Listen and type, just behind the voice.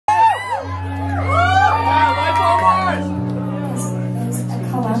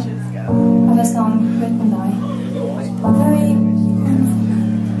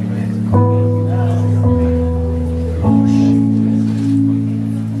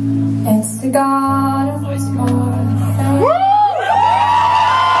It's the God of this morning.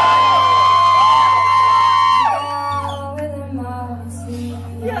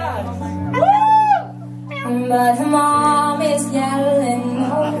 But her mom is yelling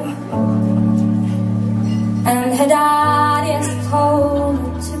no, and her dad is told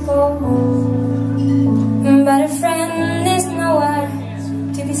her to go, but her friend is nowhere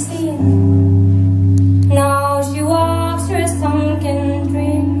to be seen. Now she walks through a sunken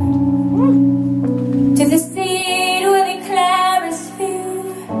dream to the seat where the clearest view,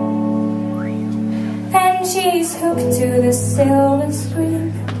 and she's hooked to the silver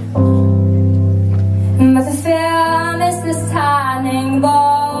screen. But the film is the turning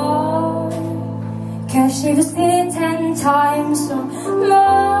boy, 'cause she was here 10 times or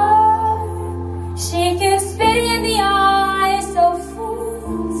more. She could spit in the eyes of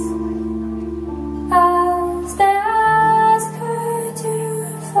fools as they ask her to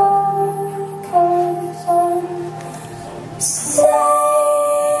focus on sailors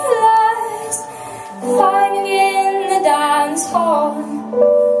fighting in the dance hall.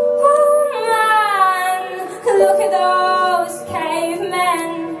 Look at those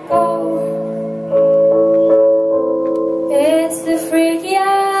cavemen go. It's the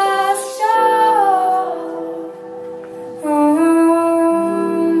freakiest show.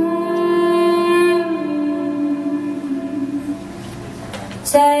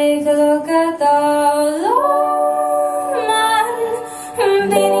 Take a look at the lone man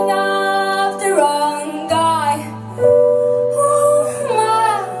beating up the wrong guy.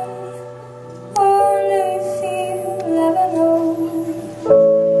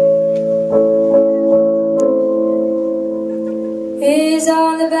 He's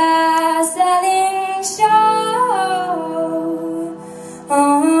on the best-selling show.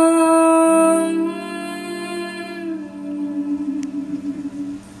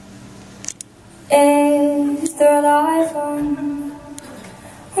 Is there life on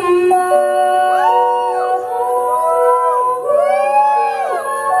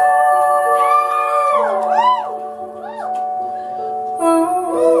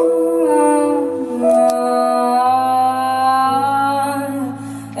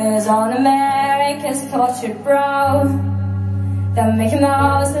on America's tortured brow? The Mickey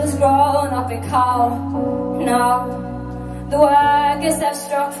Mouse has grown up a cow. Now the workers have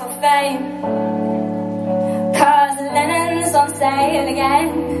struck for fame, 'cause linen's on sale again.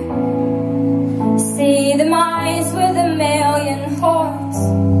 See the mice with a million horns,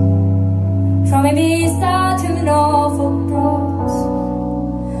 from Ibiza to the Norfolk Broads.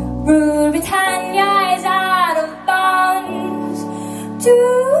 Rule Britannia is out of bounds to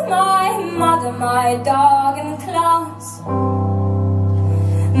my mother, my dog and clowns.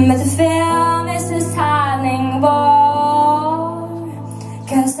 But the film is a turning war,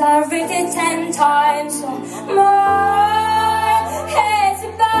 'cause I've rigged it 10 times or more. It's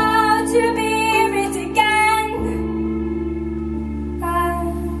about to be writ again,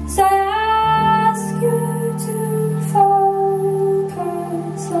 as I ask you to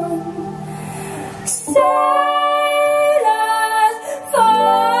focus on sailors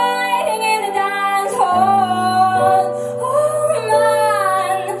fighting in the dance hall. Oh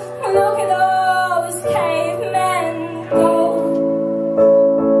man, look at those cavemen go.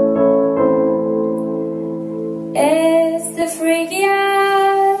 It's the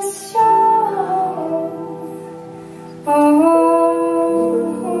freakiest show.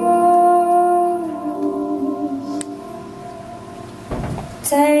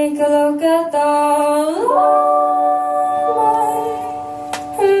 Take a look at the lone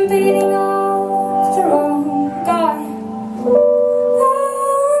man beating off the wrong guy.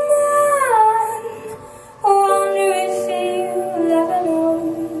 Oh man, I wonder if you'll ever know.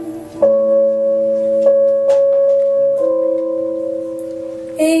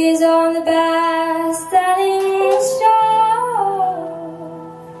 He's on the best-selling show.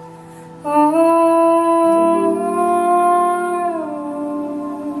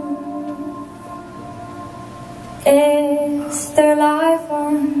 Is there life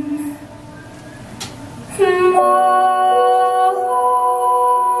on Mars?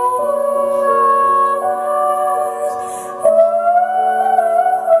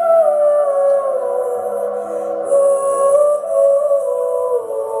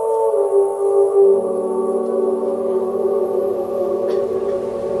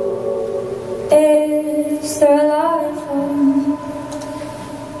 Is there life on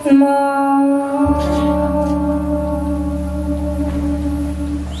Mars?